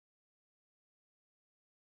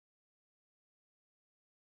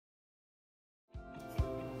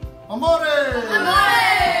Amore! Amore!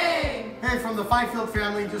 Hey, from the Fifield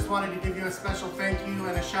family, just wanted to give you a special thank you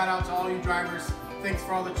and a shout out to all you drivers. Thanks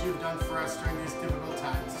for all that you've done for us during these difficult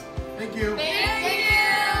times. Thank you. Thank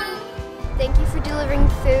you! Thank you for delivering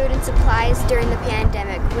food and supplies during the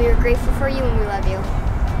pandemic. We are grateful for you and we love you.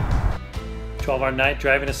 To all of our night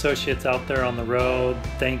driving associates out there on the road,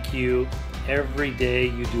 thank you. Every day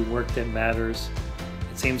you do work that matters.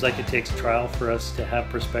 It seems like it takes trial for us to have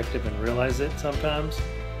perspective and realize it sometimes,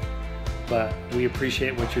 but we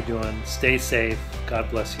appreciate what you're doing. Stay safe. God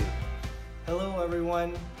bless you. Hello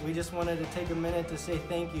everyone. We just wanted to take a minute to say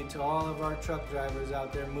thank you to all of our truck drivers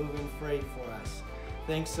out there moving freight for us.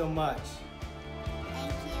 Thanks so much.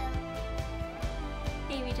 Thank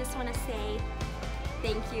you. Hey, we just want to say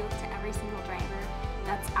thank you to every single driver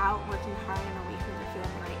that's out working hard and away from their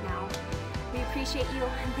family right now. We appreciate you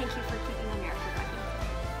and thank you for keeping America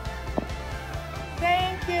running.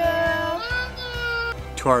 Thank you!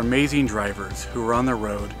 To our amazing drivers who are on the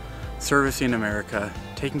road, servicing America,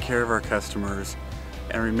 taking care of our customers,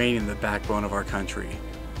 and remaining the backbone of our country,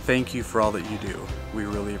 thank you for all that you do. We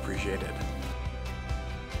really appreciate it.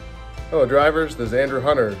 Hello drivers, this is Andrew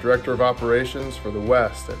Hunter, Director of Operations for the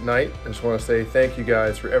West at Night. I just want to say thank you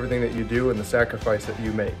guys for everything that you do and the sacrifice that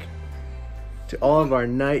you make. To all of our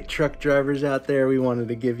night truck drivers out there, we wanted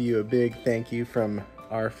to give you a big thank you from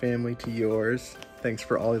our family to yours. Thanks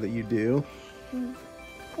for all that you do.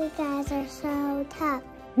 You guys are so tough.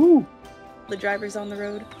 Woo! The drivers on the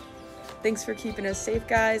road, thanks for keeping us safe,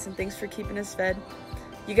 guys, and thanks for keeping us fed.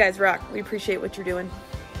 You guys rock. We appreciate what you're doing.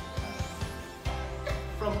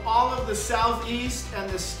 From all of the Southeast and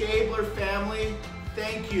the Stabler family,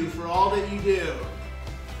 thank you for all that you do.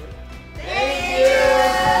 Thank you!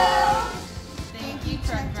 Thank you,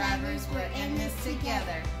 truck drivers. We're in this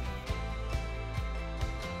together.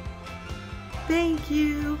 Thank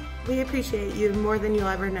you. We appreciate you more than you'll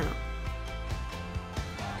ever know.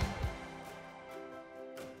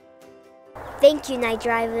 Thank you, night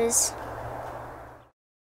drivers.